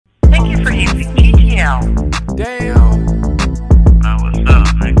Damn. What's up,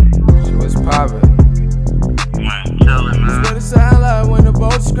 nigga? Shit was poppin'. Man, chillin', man. That's what it sound like when the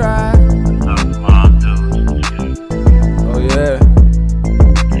vultures cry. Some small dudes. Oh yeah.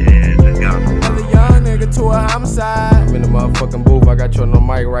 Yeah, just got Another young nigga to a homicide. I'm in the motherfucking booth, I got you on the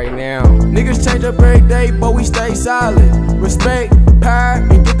mic right now. Niggas change up every day, but we stay solid. Respect, power,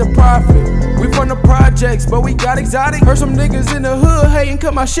 and get the profit. We from the projects, but we got exotic. Heard some niggas in the hood hating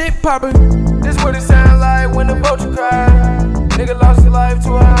cause my shit poppin'. This what it sound like when the vulture cry. Nigga lost his life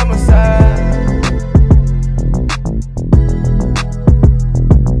to a homicide.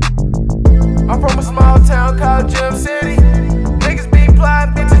 I'm from a small town called Gym City. Niggas be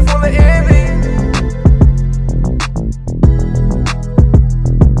plotting, bitches full of envy.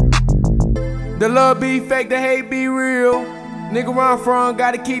 The love be fake, the hate be real. Nigga where I'm from,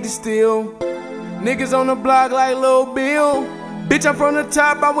 gotta keep it still. Niggas on the block like Lil Bill. Bitch, I'm from the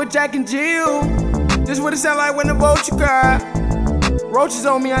top, I'm with Jack and Jill. This what it sound like when the vulture cry. Roaches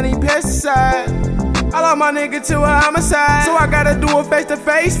on me, I need pesticide. I lost my nigga to a homicide, so I gotta do a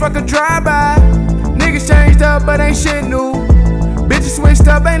face-to-face, fuck a drive-by. Niggas changed up, but ain't shit new. Bitches switched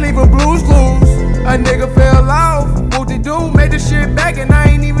up, ain't leaving blues clues. A nigga fell off, whoop-de-doo, made the shit back, and I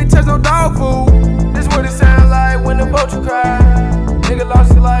ain't even touch no dog food. This what it sound like when the vulture cry. Nigga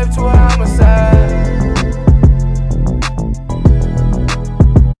lost his life to a homicide.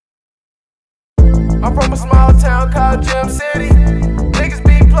 I'm from a small town called Gym City. Niggas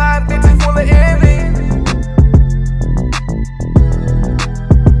be plotting, bitches full of envy.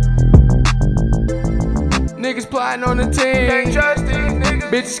 Niggas plotting on the team. Can't trust these niggas.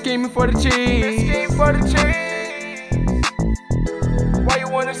 Bitches scheming for the cheese. Scheme for the cheese. Why you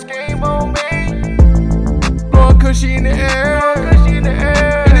wanna scheme on me? Blowing cushy in the air. And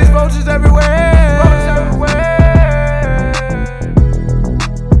there's vultures everywhere.